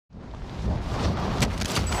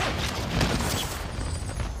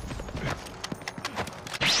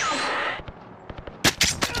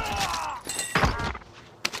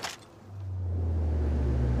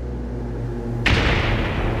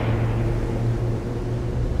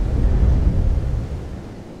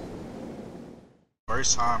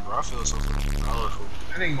first time, bro. I feel so powerful.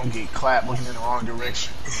 That ain't gonna get clapped looking in the wrong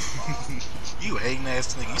direction. You hating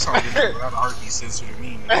ass nigga. You sound like a without a heartbeat sensor to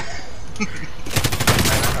me, nigga.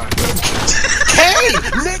 Hey,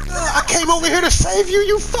 nigga! I came over here to save you,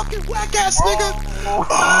 you fucking whack ass nigga! Oh,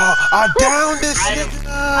 I downed this nigga!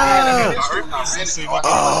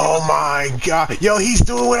 Oh my god. Yo, he's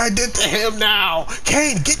doing what I did to him now!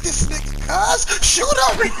 Kane, get this nigga, cuz! Shoot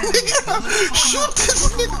him, nigga! Shoot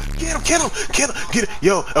this nigga! Get him, kill him, kill him, get him!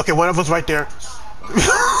 Yo, okay, one of us right there.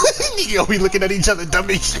 Yo, we looking at each other,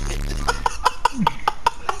 dummy shit.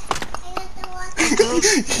 Yo,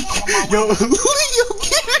 get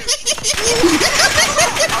it!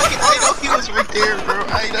 I know he was right there, bro.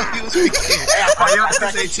 I know he was right there. Why y'all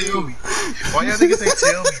niggas ain't tell me? Why y'all niggas ain't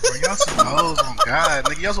tell me, bro? Y'all some hoes, oh god.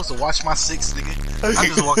 Nigga, y'all supposed to watch my 6, nigga. I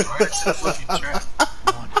just walked right into the fucking trap. I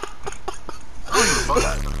don't even fuck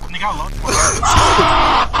that. Nigga, I lost my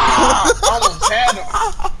Almost had him.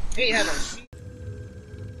 He had him.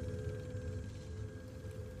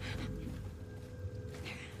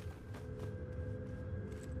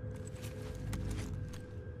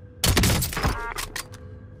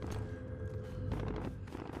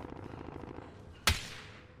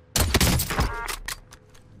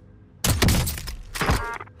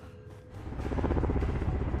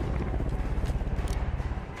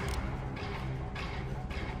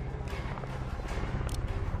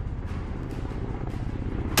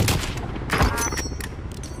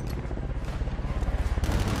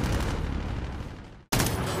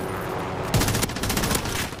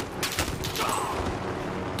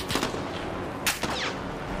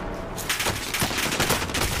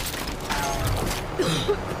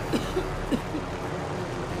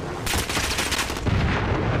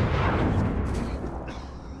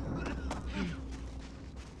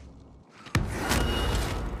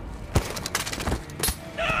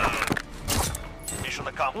 Mission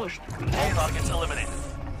accomplished. All targets eliminated.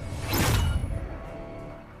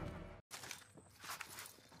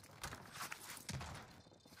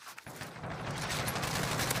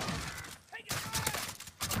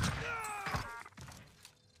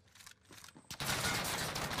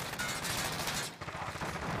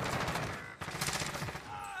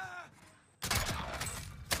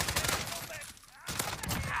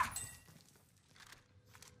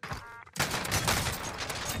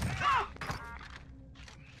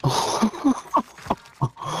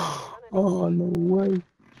 Oh, no way.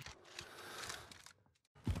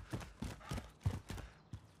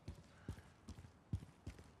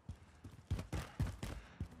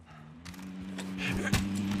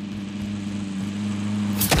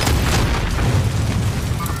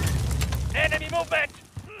 Enemy movement!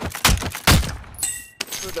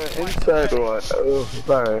 The inside one. Oh,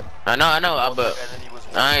 sorry. I know, but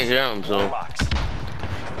I ain't hear him, so.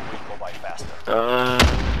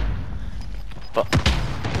 Fuck.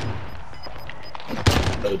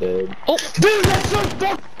 Oh, dude. Oh! Dude, that's so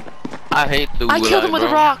fuck! I hate the I killed him with a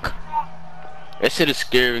rock. That shit is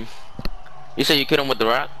scary. You said you killed him with the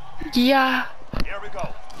rock? Yeah. Here we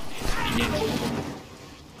go.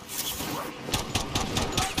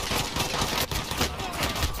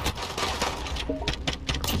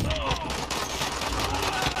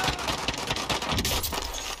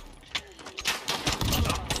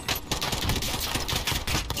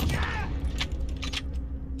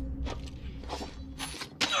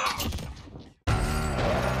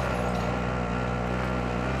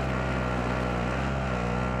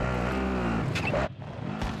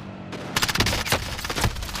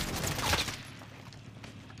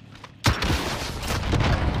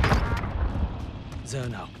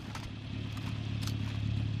 Zone out.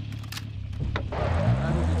 I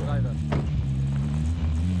will be driver.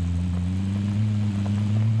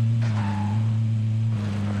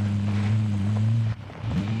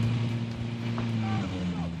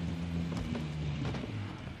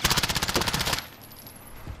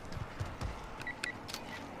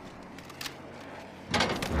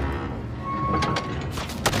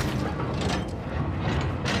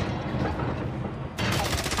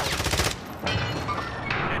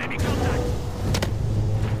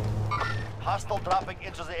 Hostile dropping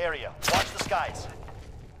into the area. Watch the skies.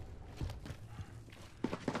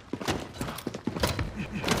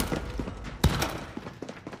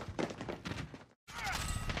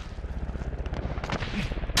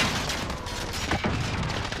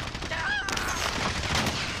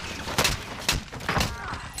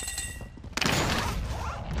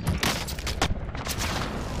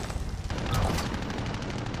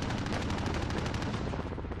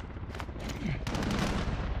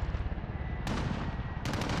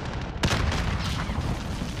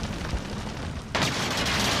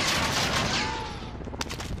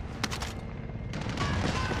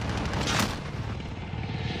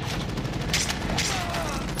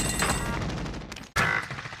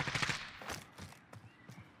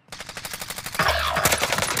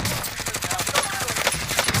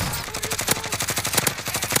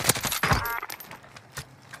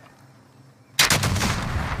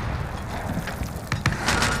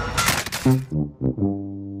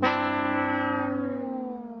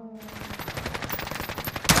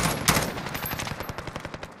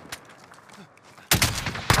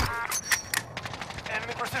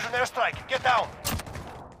 get down.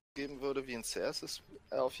 Geben würde wie in CS ist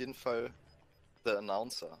er auf jeden Fall der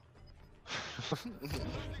Announcer.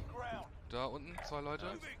 Da unten, 2 Leute. Da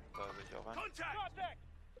will ich auch rein.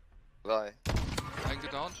 3. Ein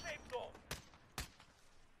gedownt.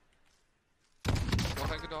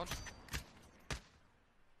 Noch ein gedownt.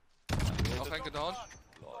 Noch ein gedownt.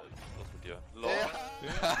 Lol, was mit dir? Lol.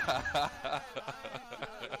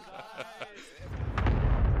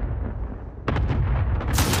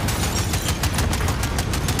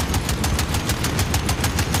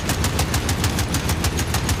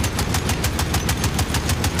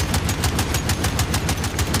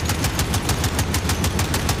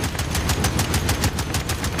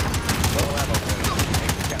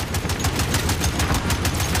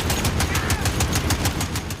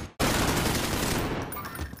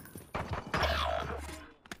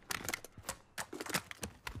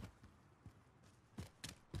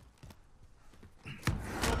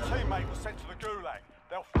 Teammate was sent to the gulag.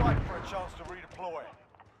 They'll fight for a chance to redeploy.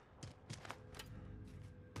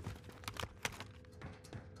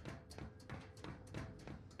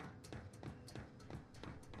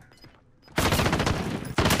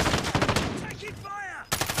 Taking fire!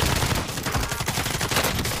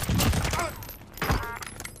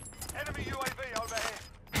 Enemy UAV overhead.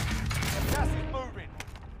 The gas is moving.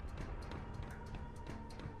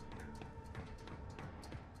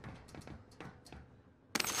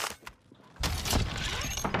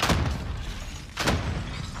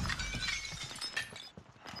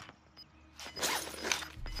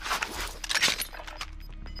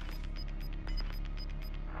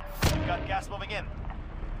 Got gas moving in.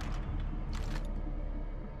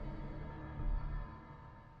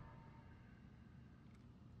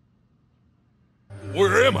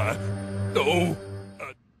 Where am I? Oh.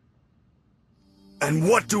 And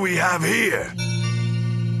what do we have here?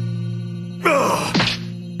 Ugh!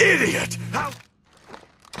 Idiot! How?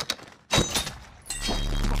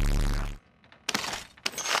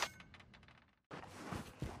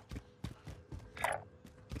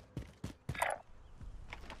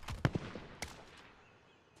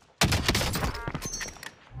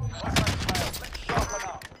 Sharpen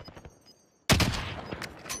up.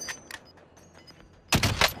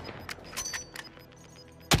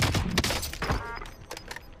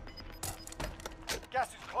 Gas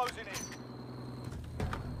is closing in.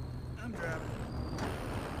 I'm driving.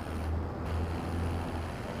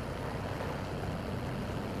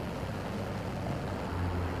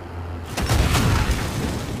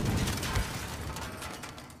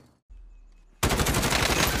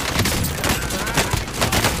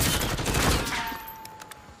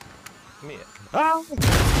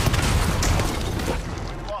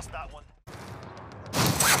 Lost that one.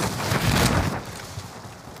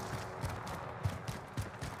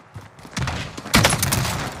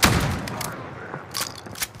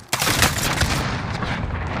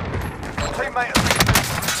 Teammate has been moved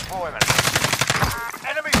for deployment.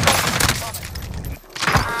 Enemy soldiers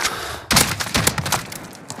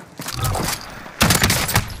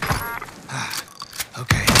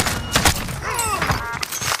Okay.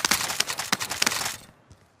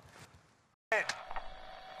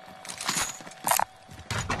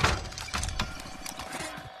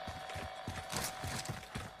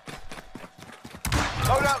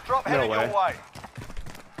 loadout drop heading way. your way.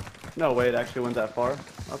 No way, it actually went that far.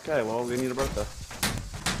 Okay, well, we need a Bertha.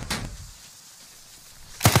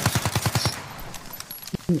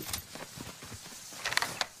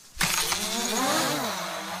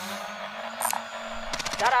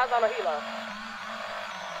 Got eyes on a helo.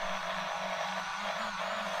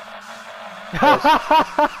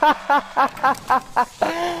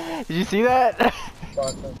 Did you see that?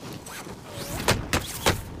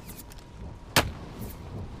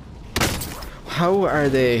 How are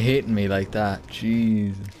they hitting me like that?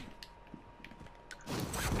 Jeez.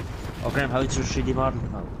 Okay, how did you see the model?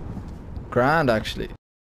 Grand, actually.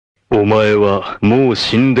 お前はもう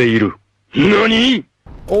死んでいる。何?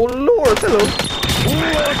 Oh lord, hello.